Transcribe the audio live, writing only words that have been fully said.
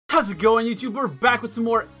How's it going, YouTube? We're back with some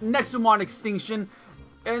more Nexomon Extinction.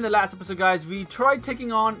 In the last episode, guys, we tried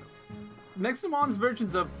taking on Nexomon's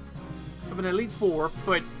versions of an Elite Four,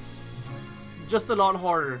 but just a lot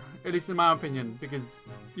harder, at least in my opinion, because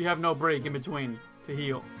you have no break in between to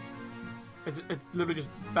heal. It's literally just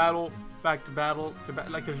battle, back to battle,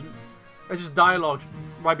 like it's just dialogue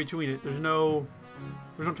right between it. There's no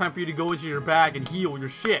time for you to go into your bag and heal your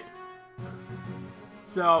shit.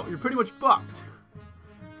 So you're pretty much fucked.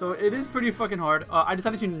 So it is pretty fucking hard. I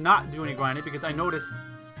decided to not do any grinding because I noticed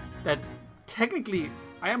that technically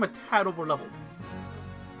I am a tad over leveled.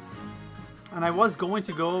 And I was going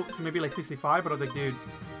to go to maybe like 65, but I was like, dude,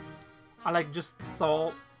 I like just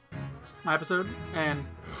saw my episode and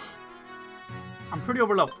I'm pretty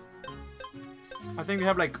over leveled. I think they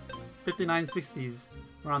have like 59, 60s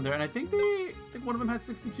around there, and I think one of them had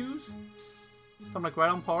 62s. So I'm like right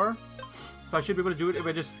on par. So I should be able to do it if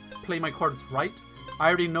I just play my cards right. I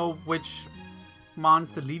already know which mons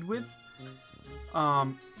to lead with,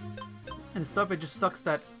 and stuff. It just sucks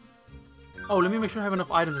that. Oh, let me make sure I have enough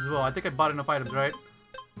items as well. I think I bought enough items, right?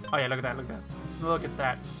 Oh yeah, look at that, look at that, look at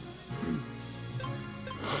that.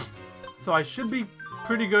 So I should be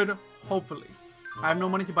pretty good, hopefully. I have no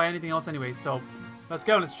money to buy anything else anyway, so let's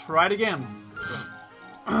go. Let's try it again.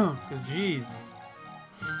 Cause jeez,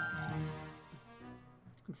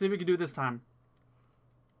 let's see if we can do it this time.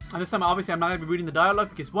 And this time, obviously, I'm not going to be reading the dialogue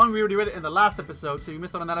because, one, we already read it in the last episode, so if you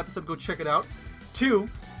missed out on that episode, go check it out. Two,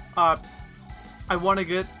 I want to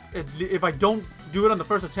get, if I don't do it on the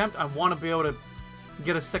first attempt, I want to be able to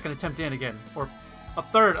get a second attempt in again, or a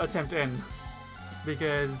third attempt in,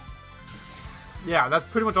 because, yeah, that's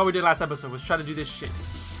pretty much all we did last episode, was try to do this shit.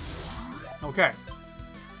 Okay.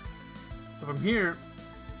 So from here,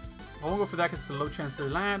 I won't go for that because it's a low chance to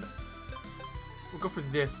land. We'll go for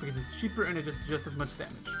this because it's cheaper and it just as much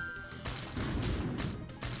damage.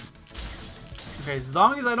 Okay, as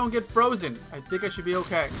long as I don't get frozen, I think I should be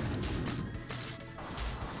okay.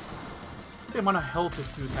 Look at the amount of health this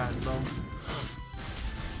dude has, bro.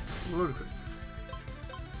 Ludicrous.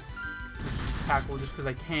 Just tackle just because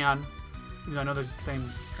I can. You know, I know they're the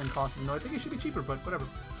same cost. No, I think it should be cheaper, but whatever.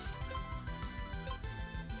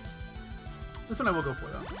 This one I will go for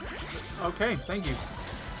though. Okay, thank you.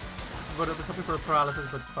 But it was something for paralysis,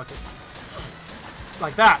 but fuck it.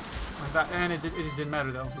 Like that! Like that. And it just didn't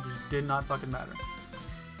matter though. It just did not fucking matter.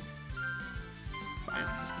 Fine.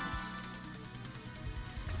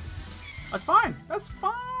 That's fine! That's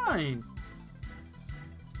fine!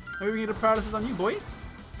 Maybe we can get a paralysis on you, boy.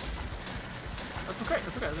 That's okay,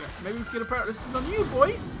 that's okay, that's okay. Maybe we can get a paralysis on you,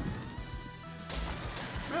 boy!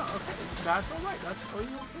 Yeah, okay. That's alright. That's okay,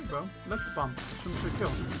 bro. Electric bomb. Should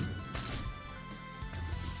kill.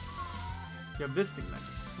 You have this thing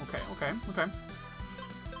next. Okay, okay, okay.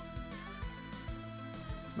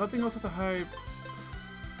 Nothing else has a high.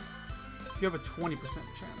 You have a 20%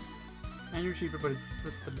 chance. And you're cheaper, but it's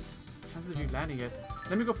the chances of you landing it.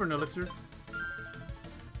 Let me go for an elixir.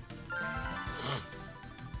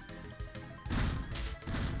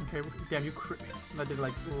 Okay, damn, you crit me. That did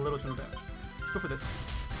like a little too much damage. Let's go for this.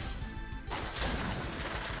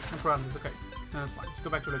 No problem, it's okay. No, that's fine. Just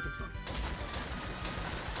go back to electric storm.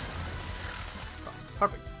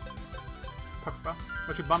 Perfect. Perfect, bro.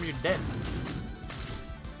 Electric bomb, you're dead.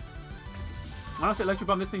 Honestly, electric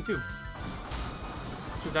bomb this thing too.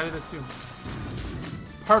 Should die to this too.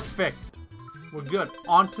 Perfect. We're good.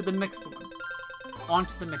 On to the next one. On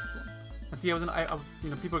to the next one. And see, you know,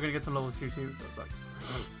 people are gonna get some levels here too, so it's like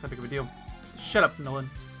not big of a deal. Shut up, Nolan.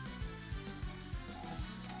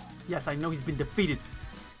 Yes, I know he's been defeated.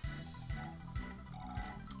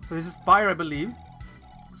 So this is fire, I believe.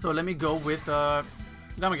 So let me go with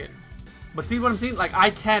Navigate. But see what I'm saying? Like, I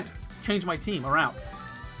can't change my team around.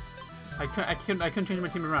 I couldn't change my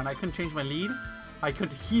team around. I couldn't change my lead. I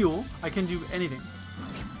couldn't heal. I couldn't do anything.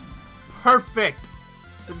 Perfect.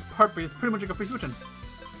 This is perfect. It's pretty much like a free switching.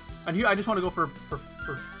 And here I just want to go for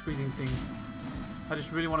freezing things. I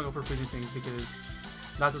just really want to go for freezing things because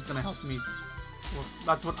that's what's gonna help me. Well,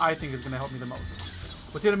 that's what I think is gonna help me the most.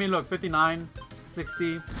 But see what I mean? Look, 59,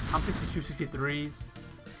 60. I'm 62, 63s.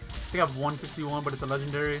 I think I have 161, but it's a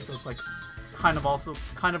legendary, so it's like kind of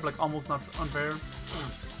like almost not unfair.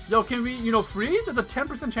 Yo, can we, you know, freeze? It's a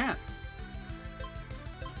 10% chance.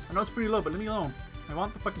 I know it's pretty low, but leave me alone. I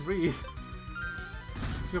want the fucking freeze.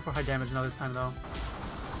 Let's go for high damage now this time, though.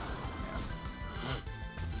 Yeah.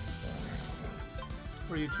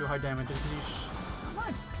 What are you two high damage? I'm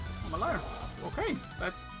lying. I'm a liar. Okay,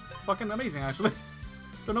 that's fucking amazing, actually.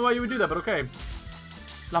 Don't know why you would do that, but okay.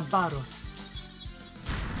 Lambaros.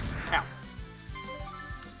 Ow.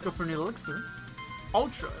 Let's go for an elixir.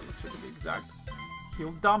 Ultra elixir to be exact.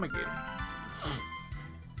 heal Dominator.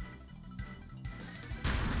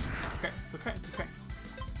 Okay, it's okay, it's okay.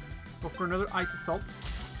 Go for another Ice Assault.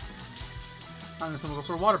 And this one will go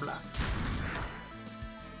for a Water Blast.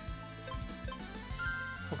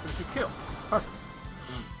 Hopefully she kill. Perfect.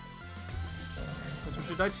 This one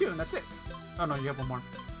should die too, and that's it. Oh no, you have one more.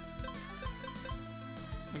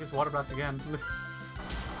 I guess Water Blast again.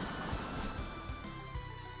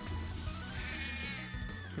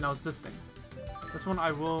 Okay, now it's this thing. This one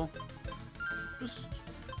I will just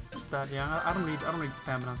that, yeah. I don't need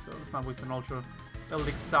stamina, so let's not waste an ultra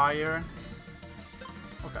elixir.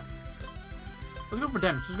 Okay. Let's go for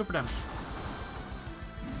damage. Let's go for damage.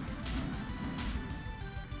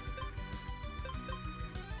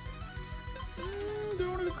 Do you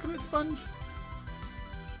want to go for Kinetic Sponge?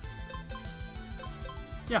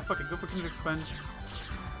 Yeah, fuck it. Go for Kinetic Sponge.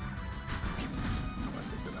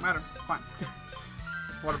 It doesn't matter. Fine.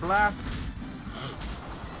 Water Blast.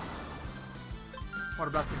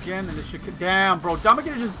 Water Blast again, and this should... Damn, bro.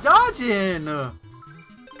 Dominator just dodging!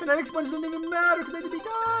 Kinetic Sponge doesn't even matter because I need to be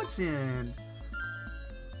dodging.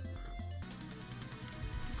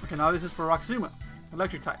 Okay, now this is for Roxuma.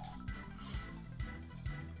 Electric types.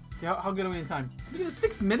 See how good are we in time? Look at this,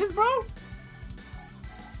 6 minutes, bro?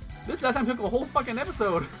 This last time took a whole fucking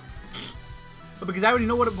episode. But because I already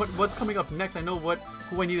know what's coming up next, I know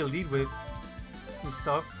who I need to lead with and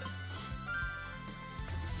stuff.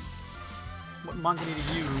 What mons I need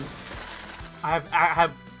to use. I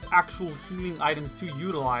have actual healing items to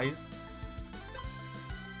utilize.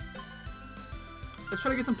 Let's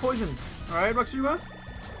try to get some poison. Alright, Roxuma?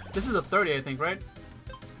 This is a 30, I think, right?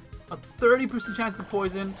 A 30% chance to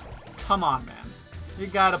poison. Come on, man. You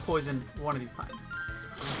gotta poison one of these times.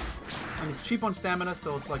 And it's cheap on stamina,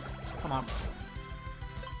 so it's like, come on, bro.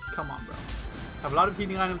 Come on, bro. I have a lot of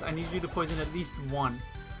healing items. I need you to poison at least one.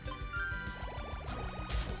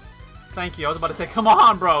 Thank you. I was about to say, come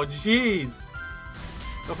on, bro. Jeez.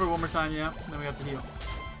 Go for it one more time, yeah. Then we have to heal.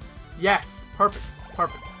 Yes. Perfect.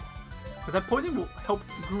 Perfect. Because that poison will help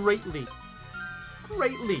greatly.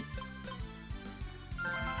 Greatly.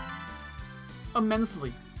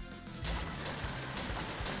 Immensely.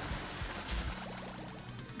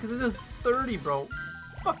 Because it is 30, bro.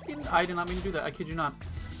 Fucking, I did not mean to do that. I kid you not.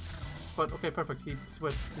 But okay, perfect. He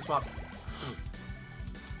switched. He swapped.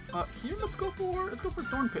 Here, let's go for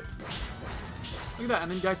Thorn Pit. Look at that,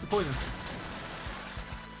 and then he dies to poison.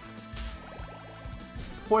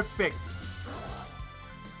 Perfect.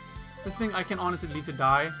 This thing I can honestly leave to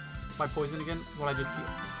die by poison again while I just heal.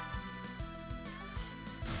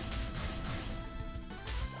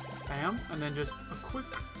 Bam, and then just a quick,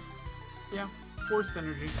 yeah, forced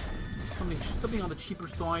energy. Something on the cheaper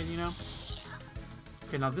side, you know.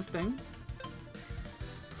 Okay, now this thing.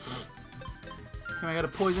 Okay, I got a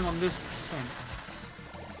poison on this thing.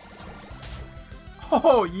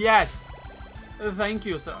 Oh yes! Thank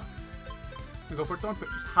you, sir. We go for Thorn Pit,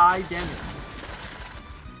 just high damage.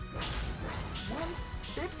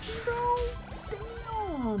 150 though?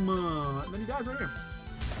 Damn! And then he dies right here.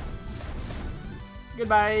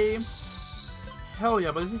 Goodbye. Hell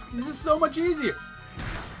yeah, but this is so much easier.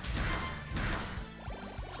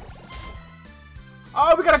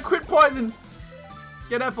 Oh, we got a crit poison.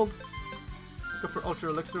 Get effled. Go for Ultra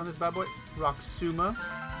Elixir on this bad boy. Roxuma.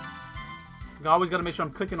 I always gotta make sure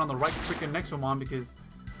I'm clicking on the right freaking Nexomon because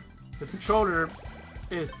this controller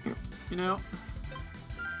is, you know,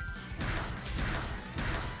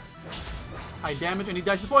 high damage, and he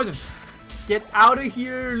dies to poison. Get out of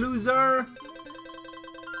here, loser!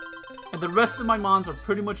 And the rest of my mons are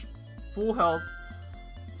pretty much full health,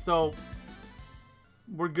 so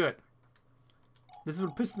we're good. This is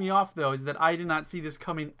what pissed me off, though, is that I did not see this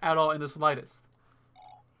coming at all in the slightest.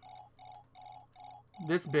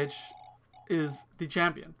 This bitch is the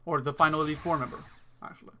champion, or the final Elite Four member,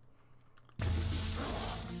 actually.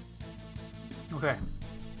 Okay.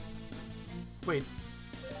 Wait.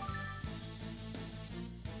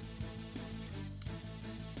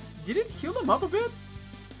 Did it heal him up a bit?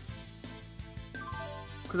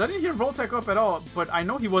 Because I didn't hear Voltec up at all, but I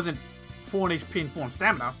know he wasn't 4 in HP and 4 in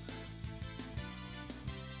stamina.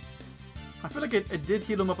 I feel like it did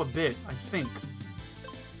heal him up a bit, I think.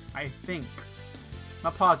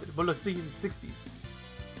 Not positive, but let's see in the 60s.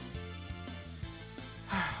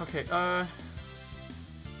 Okay, I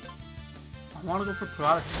want to go for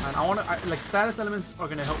paralysis, man. Like, status elements are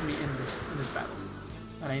gonna help me in this battle,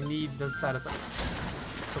 and I need the status element.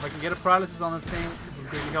 So if I can get a paralysis on this thing, it would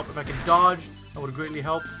greatly help. If I can dodge, that would greatly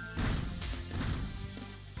help.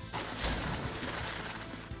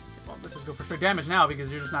 Well, let's just go for straight damage now because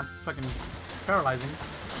you're just not fucking paralyzing.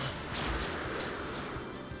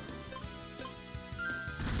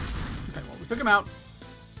 Took him out.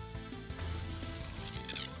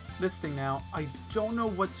 This thing now. I don't know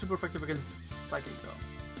what's super effective against Psychic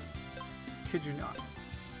though. Kid you not.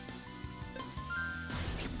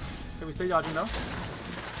 Can we stay dodging though?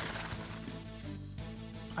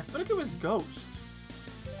 I feel like it was Ghost.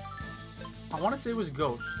 I want to say it was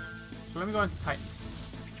Ghost. So let me go into Titan.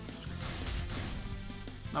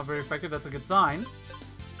 Not very effective. That's a good sign.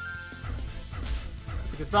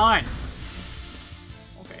 That's a good sign.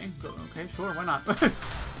 Okay, good. Okay, sure. Why not?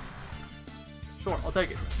 Sure, I'll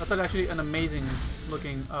take it. That's actually an amazing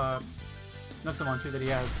looking Nexomon too that he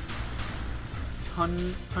has.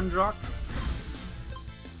 Tundrox.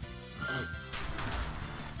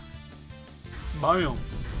 Bam.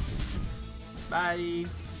 Bye.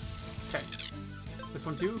 Okay. This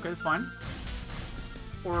one too. Okay, that's fine.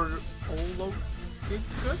 Or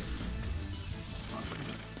Ologicus.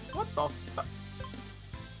 What the fuck?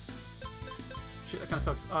 Shit, that kind of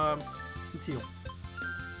sucks. Let's heal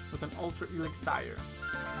with an Ultra Elixir.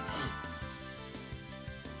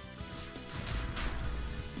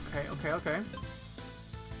 Okay.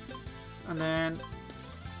 And then,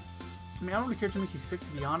 I mean, I don't really care to make you sick,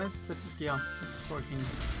 to be honest. Let's just, yeah, let's just start King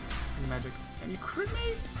Magic. Can you crit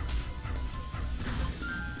me?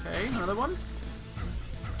 Okay, another one.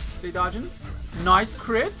 Stay dodging. Nice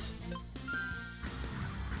crit.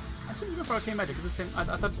 I should just go for Arcane Magic. It's the same. I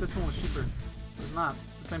thought this one was cheaper. It's not.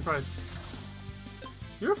 It's the same price.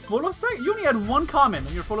 You're full of psychics. You only had one comment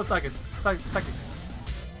and you're full of psychics. You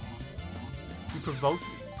provoked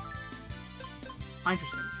me.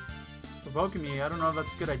 Interesting. Provoking me, I don't know if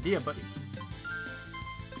that's a good idea, buddy.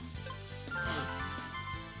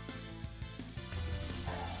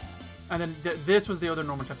 And then this was the other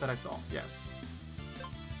normal type that I saw. Yes.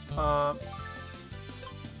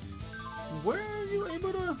 Where are you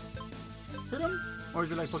able to hit him? Or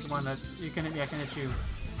is it like Pokemon that you can hit me, I can hit you?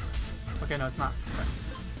 Okay, no, it's not. Okay.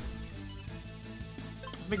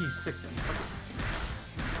 Let's make you sick then. Okay.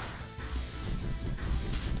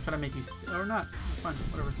 Try to make you sick. Or not. It's fine.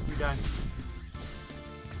 Whatever. You die.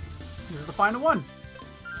 This is the final one.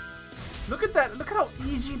 Look at that. Look at how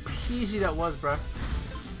easy peasy that was, bruh.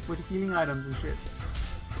 With healing items and shit.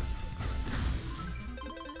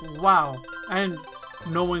 Wow. And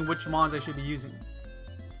knowing which mons I should be using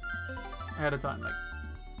ahead of time, like.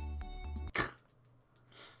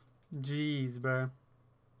 Jeez, bro.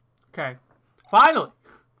 Okay. Finally!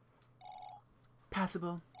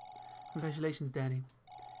 Passable. Congratulations, Danny.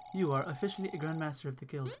 You are officially a Grandmaster of the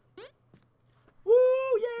Guild. Woo!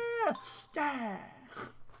 Yeah! Yeah!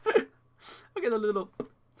 Look at the little...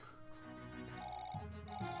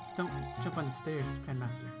 Don't jump on the stairs,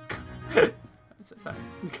 Grandmaster. Sorry.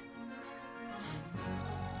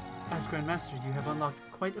 As Grandmaster, you have unlocked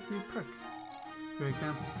quite a few perks. For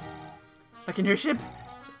example, like an airship?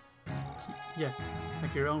 Yeah,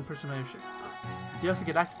 like your own personal airship. You also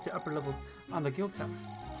get access to upper levels on the guild tower.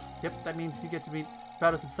 Yep, that means you get to meet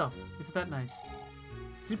Vados himself. Isn't that nice?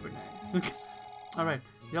 Super nice. Alright,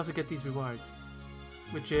 you also get these rewards.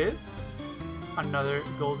 Which is another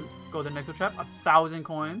golden Nexo Trap, 1,000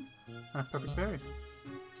 coins, and a perfect berry.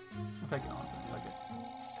 I'll take it, honestly. I like it.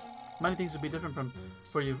 Many things will be different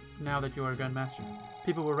for you now that you are a Grandmaster.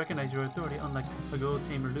 People will recognize your authority, unlike a gold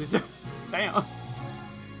tamer loser. Damn!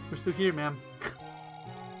 We're still here, ma'am.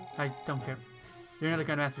 I don't care. You're not a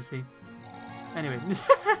Grandmaster, see? Anyway.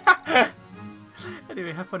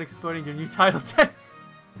 Anyway, have fun exploring your new title.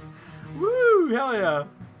 Woo! Hell yeah!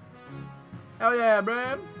 Hell yeah,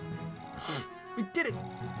 bruh! We did it!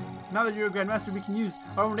 Now that you're a Grandmaster, we can use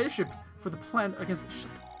our own airship for the plan against... Shut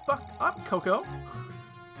the fuck up, Coco!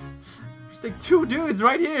 Just like 2 dudes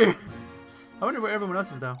right here! I wonder where everyone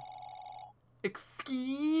else is, though. Excuse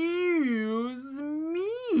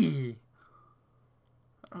me!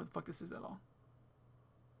 I don't know what the fuck this is at all.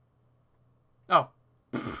 Oh.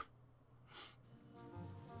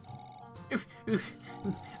 Oof.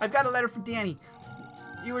 I've got a letter from Danny.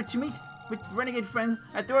 You were to meet with renegade friends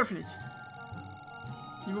at the orphanage.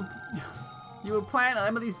 You will plan on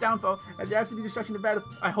Emily's downfall and the absolute destruction of battle.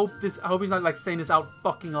 I hope he's not like saying this out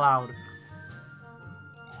fucking loud.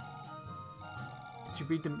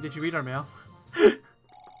 Did you read our mail?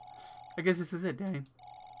 I guess this is it, Danny.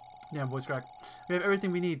 Yeah, voice crack. We have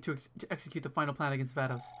everything we need to execute the final plan against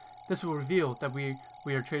Vados. This will reveal that we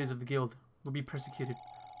are traitors of the guild. We'll be persecuted.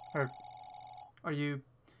 Are you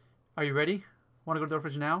ready? Want to go to the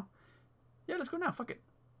orphanage now? Yeah, let's go now. Fuck it.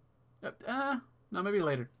 No, maybe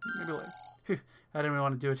later. Maybe later. Phew, I didn't really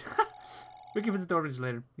want to do it. We can visit the orphanage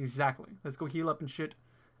later. Exactly. Let's go heal up and shit.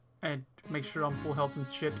 And make sure I'm full health and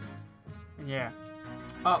shit. And yeah.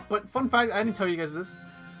 But fun fact, I didn't tell you guys this.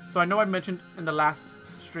 So I know I mentioned in the last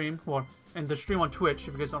stream, well, and the stream on Twitch.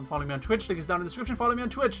 If you guys don't follow me on Twitch, link is down in the description. Follow me on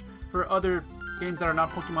Twitch for other games that are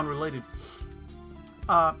not Pokemon related.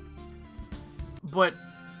 But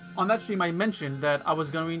on that stream, I mentioned that I was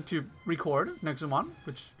going to record Nexomon,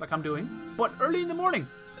 which, like, I'm doing, but early in the morning.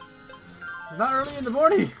 It's not early in the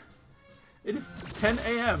morning. It is 10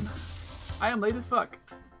 a.m. I am late as fuck.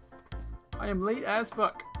 I am late as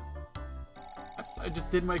fuck. I just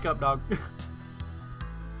didn't wake up, dog. And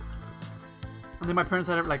then my parents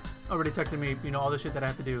had, like, already texted me, you know, all the shit that I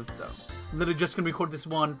have to do. So I'm literally just gonna record this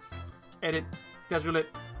one, edit, schedule it,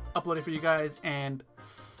 upload it for you guys, and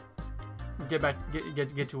get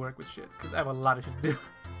to work with shit, because I have a lot of shit to do.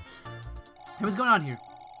 Hey, what's going on here?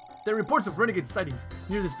 There are reports of renegade sightings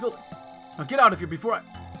near this building. Now get out of here before I...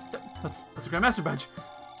 That's a Grandmaster badge.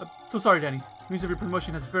 So sorry, Danny. News of your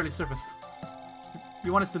promotion has barely surfaced.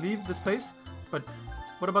 You want us to leave this place? But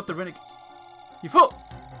what about the renegade? You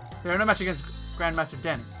fools! They are no match against Grandmaster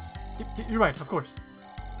Danny. You're right, of course.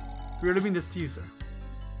 We are leaving this to you, sir.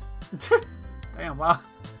 Damn, wow.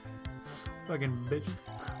 Fucking bitches.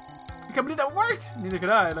 I can't believe that worked! Neither could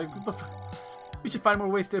I. Like, what the fuck? We should find more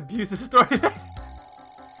ways to abuse this authority.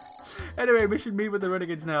 Anyway, we should meet with the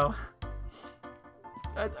renegades now.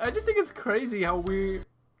 I just think it's crazy how we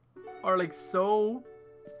are, like, so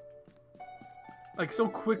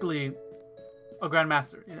quickly a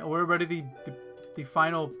Grandmaster. You know, we're already the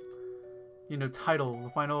final, you know, title, the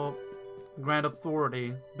final Grand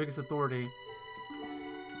Authority, biggest authority.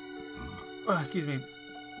 Oh, excuse me.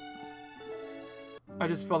 I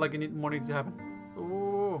just felt like it more needed to happen.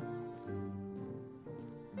 Ooh.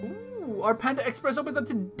 Ooh, our Panda Express opens up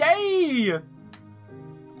today!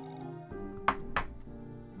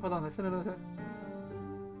 Hold on, I sent another.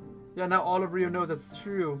 Yeah, now all of Rio knows that's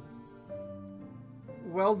true.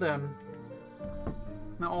 Well then.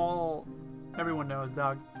 Now everyone knows,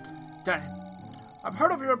 dog. Dang. I've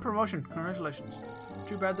heard of your promotion. Congratulations.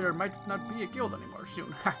 Too bad there might not be a guild anymore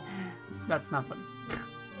soon. That's not funny.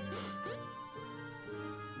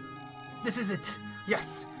 This is it.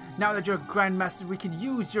 Yes. Now that you're Grandmaster, we can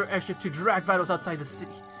use your airship to drag Vados outside the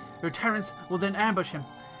city. Your tyrants will then ambush him,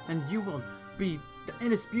 and you will be the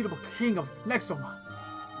indisputable king of Nexomon.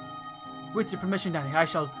 With your permission, Danny, I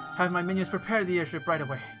shall have my minions prepare the airship right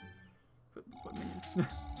away. What minions?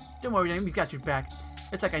 Don't worry, Danny, we got your back.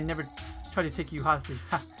 It's like I never tried to take you hostage.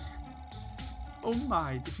 Ha. Oh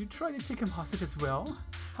my, did you try to take him hostage as well?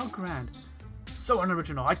 How grand. So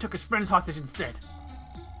unoriginal, I took his friends hostage instead.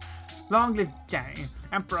 Long live Danny,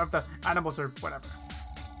 Emperor of the Animals or whatever.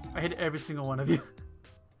 I hit every single one of you.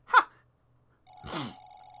 Ha!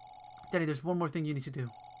 Danny, there's one more thing you need to do.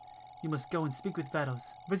 You must go and speak with Vados.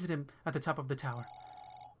 Visit him at the top of the tower.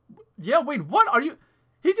 Yeah, wait, what are you?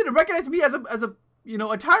 He didn't recognize me as a you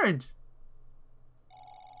know, a tyrant.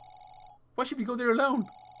 Why should we go there alone?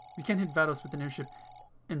 We can't hit Vados with an airship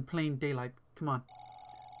in plain daylight. Come on.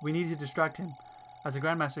 We need to distract him. As a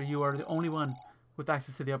Grandmaster, you are the only one with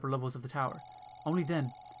access to the upper levels of the tower. Only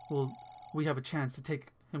then will we have a chance to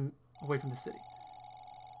take him away from the city.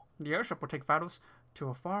 The airship will take Vados to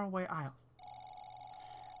a faraway isle.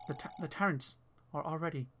 The tyrants are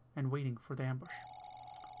already and waiting for the ambush.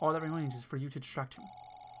 All that remains is for you to distract him.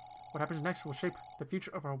 What happens next will shape the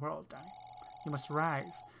future of our world, Danny. You must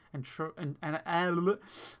rise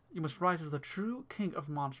you must rise as the true king of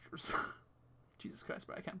monsters. Jesus Christ,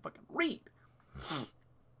 bro, I can't fucking read.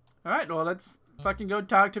 Alright, well, let's fucking go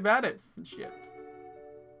talk to Vados and shit.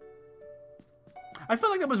 I feel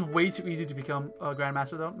like that was way too easy to become a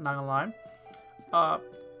Grandmaster, though, not gonna lie.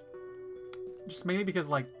 Just mainly because,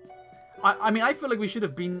 like, I mean, I feel like we should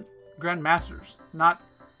have been Grandmasters, not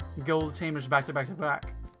Gold Tamers back to back to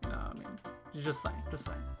back. You know what I mean? Just saying.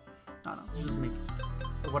 I don't know, it's just me.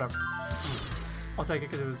 But whatever. I'll take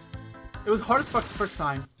it because it was hard as fuck the first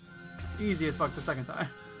time, easy as fuck the second time.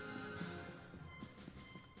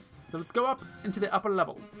 So let's go up into the upper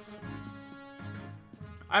levels.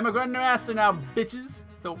 I'm a Grandmaster now, bitches.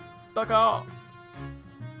 So fuck off.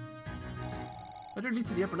 Better leads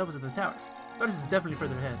to the upper levels of the tower. Vados is definitely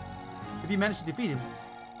further ahead. If you manage to defeat him,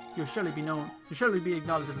 you'll surely be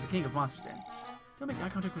acknowledged as the king of monsters, Danny. Don't make eye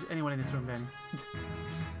contact with anyone in this room, Danny.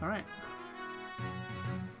 Alright.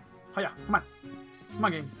 Hiya, come on. Come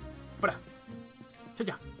on, game. Bada.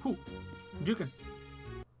 Hiya. Hoo. Jukin.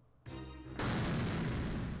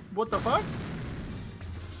 What the fuck?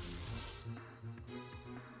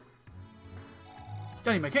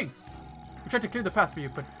 Danny, my king. We tried to clear the path for you,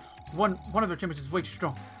 but one of their timbers is way too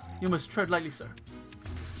strong. You must tread lightly, sir.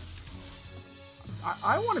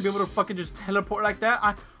 I want to be able to fucking just teleport like that.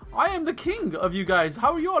 I am the king of you guys.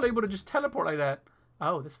 How are you all able to just teleport like that?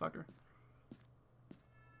 Oh, this fucker.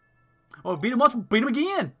 Oh, beat him once, beat him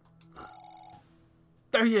again.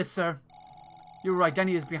 There he is, sir. You're right,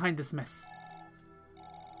 Danny is behind this mess.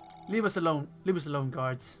 Leave us alone. Leave us alone,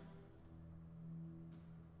 guards.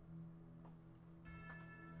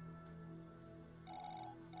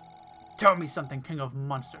 Tell me something, King of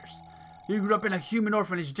Monsters. You grew up in a human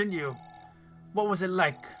orphanage, didn't you? What was it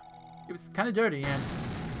like? It was kind of dirty, and...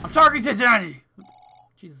 I'm talking to Danny!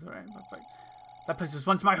 Jesus, alright. That place was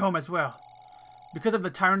once my home as well. Because of the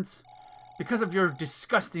tyrants, because of your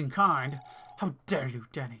disgusting kind, how dare you,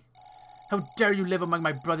 Danny? How dare you live among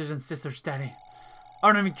my brothers and sisters, Danny? I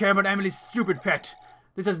don't even care about Emily's stupid pet.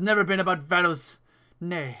 This has never been about Vados.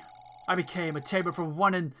 Nay, I became a tabor for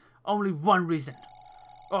one and only one reason.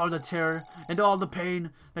 All the terror and all the pain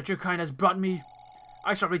that your kind has brought me,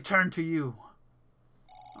 I shall return to you.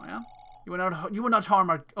 Oh yeah? You will not harm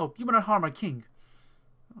our king.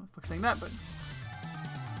 I don't know if I'm saying that, but...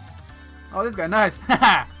 Oh, this guy, nice.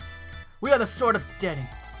 We are the Sword of Danny.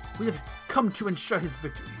 We have come to ensure his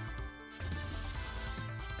victory.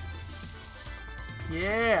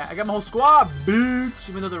 Yeah, I got my whole squad, bitch.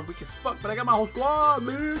 Even though they're weak as fuck, but I got my whole squad,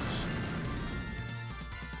 bitch.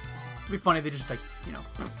 It'd be funny if they just, like, you know,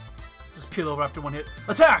 just peel over after one hit.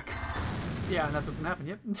 Attack! Yeah, and that's what's gonna happen,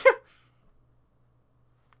 yep.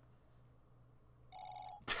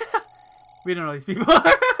 We don't know these people.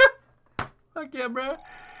 Fuck yeah, bro.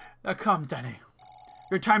 Now come, Danny.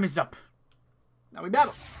 Your time is up. Now we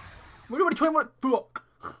battle. We're doing 21. Fuck.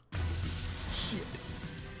 Shit.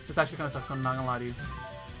 This actually kind of sucks, I'm not gonna lie to you.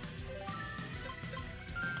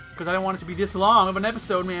 Because I don't want it to be this long of an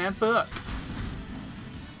episode, man. Fuck.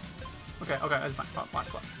 Okay, that's fine. Fine.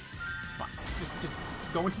 It's fine. Just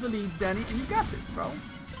go into the leads, Danny, and you got this, bro.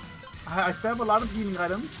 I still have a lot of healing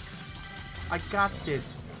items. I got this.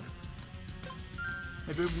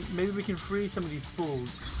 Maybe we can free some of these fools.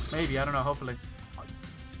 Maybe, I don't know, hopefully.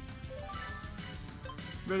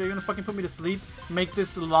 Really, you're gonna fucking put me to sleep? Make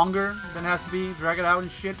this longer than it has to be? Drag it out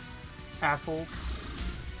and shit? Asshole.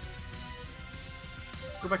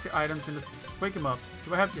 Go back to items and let's wake him up.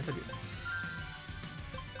 Do I have? Yes, I do.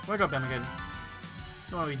 Wake up, damn again.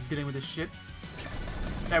 Don't want to be dealing with this shit.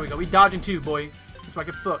 There we go. We dodging too, boy. That's why I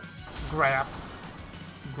get fucked. Grab.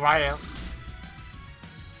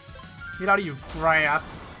 Get out of you, grab.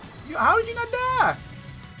 How did you not die?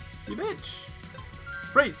 You bitch.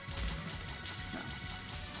 Freeze. No.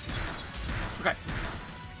 Okay.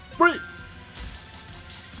 Freeze.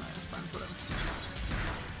 Alright, that's fine.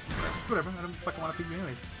 Whatever. I don't fucking want to please you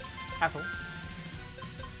anyways. Asshole.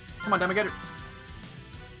 Come on, damn it, get it.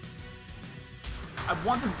 I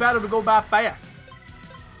want this battle to go by fast.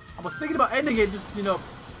 I was thinking about ending it just, you know,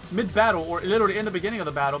 mid-battle or literally in the beginning of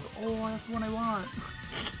the battle. But, oh, that's the one I want.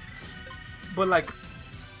 But, like,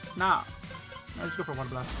 nah. Let's go for one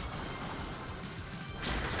blast.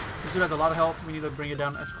 This dude has a lot of health. We need to bring it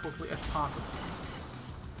down as quickly as possible.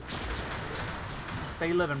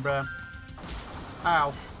 Stay living, bruh.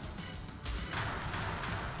 Ow.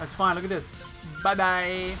 That's fine. Look at this.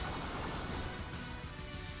 Bye-bye.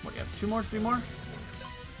 What, you have 2 more? 3 more?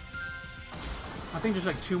 I think there's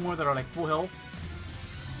like 2 more that are like full health.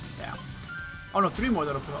 Yeah. Oh no, 3 more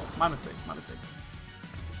that are full health. My mistake.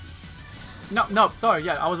 No, sorry,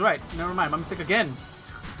 yeah, I was right. Never mind, my mistake again.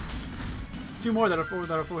 2 more that are full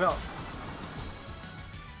health.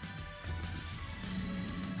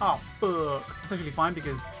 Oh, fuck. It's actually fine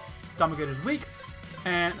because Dominator's weak.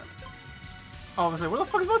 And... oh, I was like, where the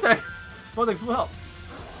fuck is Votek? Votek's full health.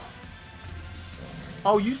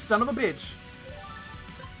 Oh, you son of a bitch.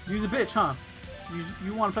 Use a bitch, huh?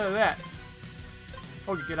 You want to play with that?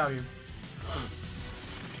 Oh, you get out of here.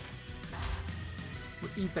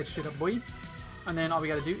 We'll eat that shit up, boy. And then all we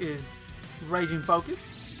gotta do is Raging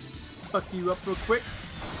Focus. Fuck you up real quick.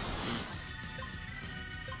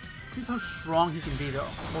 Here's how strong he can be, though.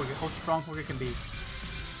 Oh, how strong Forget can be.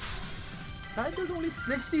 That does only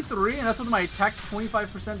 63, and that's with my attack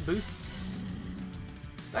 25% boost.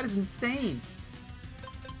 That is insane.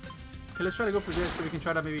 Okay, let's try to go for this so we can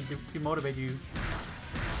try to maybe demotivate you.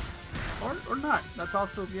 Or not. That's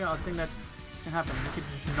also, yeah, a thing that can happen. We could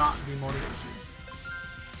just not demotivate you.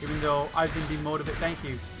 Even though I've been demotivated. Thank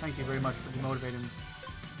you. Thank you very much for demotivating me.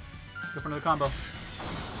 Go for another combo.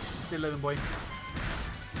 Stay living, boy.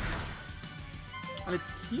 And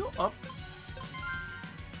let's heal up.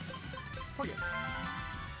 Oh, yeah.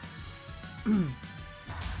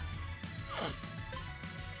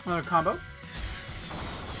 Another combo.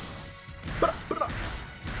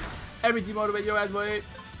 Every demotivate your ass, boy.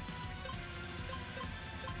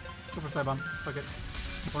 Go for side bomb. Fuck it.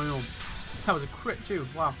 Boom. That was a crit too.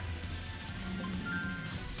 Wow.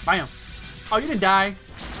 Bam. Oh, you didn't die.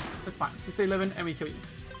 That's fine. We stay living and we kill you.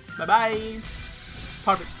 Bye bye.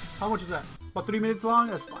 Perfect. How much is that? About 3 minutes long?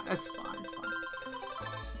 That's fine. That's fine. That's fine.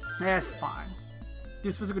 That's fine.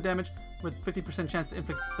 Deals physical damage with 50% chance to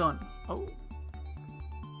inflict stun. Oh.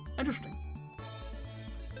 Interesting.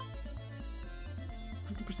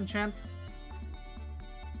 50% chance?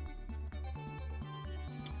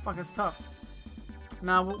 Fuck, that's tough.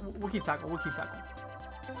 Nah, we'll keep tackling. We'll keep tackling.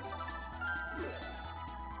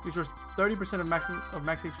 Restores 30% of max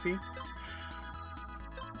HP.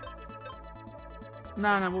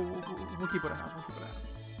 Nah, we'll keep what I have. We'll keep what I have.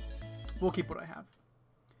 We'll keep what I have.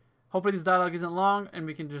 Hopefully this dialogue isn't long and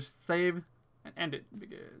we can just save and end it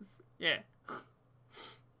because, yeah.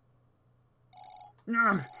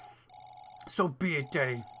 So be it,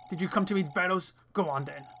 Daddy. Did you come to meet Vados? Go on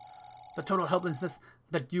then. The total helplessness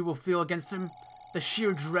that you will feel against him, the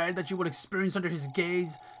sheer dread that you will experience under his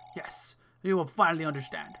gaze, yes, you will finally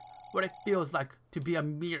understand what it feels like to be a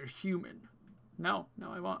mere human. No,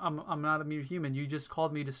 I won't. I'm not a mere human. You just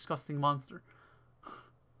called me a disgusting monster.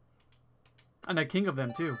 And a king of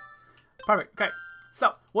them, too. Perfect. Okay.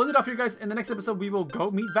 So, we'll end it off here, guys. In the next episode, we will go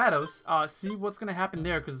meet Vados. See what's going to happen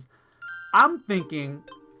there. Because I'm thinking,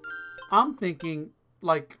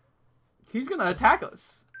 like, he's going to attack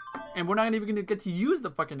us. And we're not even going to get to use the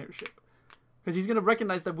fucking airship. Because he's going to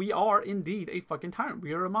recognize that we are indeed a fucking tyrant.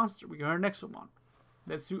 We are a monster. We are a Nexomon.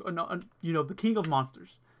 That's, you know, the king of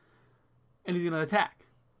monsters. And he's going to attack.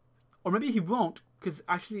 Or maybe he won't. Because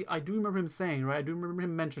actually, I do remember him saying, right? I do remember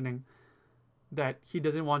him mentioning that he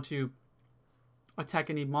doesn't want to attack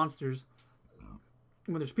any monsters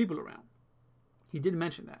when there's people around. He did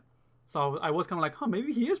mention that. So I was kind of like, huh,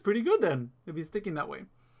 maybe he is pretty good then. If he's thinking that way.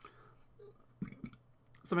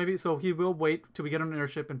 So he will wait till we get on an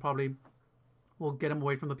airship and probably we'll get him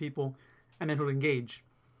away from the people. And then he'll engage.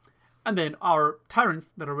 And then our tyrants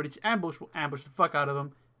that are ready to ambush will ambush the fuck out of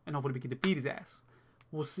him. And hopefully we can defeat his ass.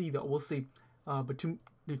 We'll see though. We'll see. But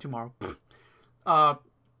tomorrow.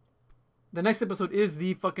 The next episode is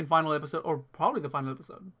the fucking final episode. Or probably the final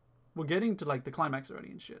episode. We're getting to like the climax already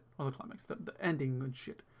and shit. Or the climax. The ending and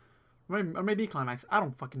shit. Or maybe climax. I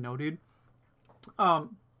don't fucking know, dude.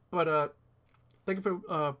 But thank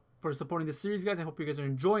you for supporting this series, guys. I hope you guys are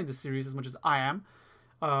enjoying this series as much as I am.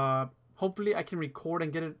 Hopefully I can record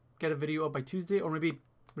and get a video up by Tuesday. Or maybe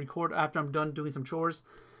record after I'm done doing some chores.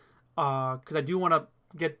 Because I do want to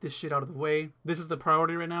get this shit out of the way. This is the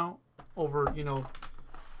priority right now over, you know,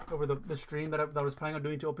 over the stream that I was planning on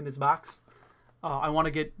doing to open this box. I want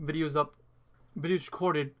to get videos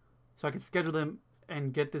recorded so I can schedule them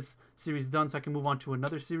and get this series done so I can move on to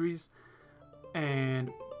another series. And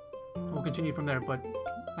we'll continue from there. But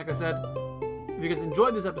like I said, if you guys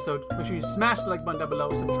enjoyed this episode, make sure you smash the like button down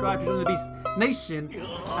below, subscribe to join the Beast Nation, and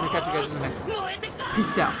I'll catch you guys in the next one.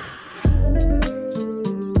 Peace out.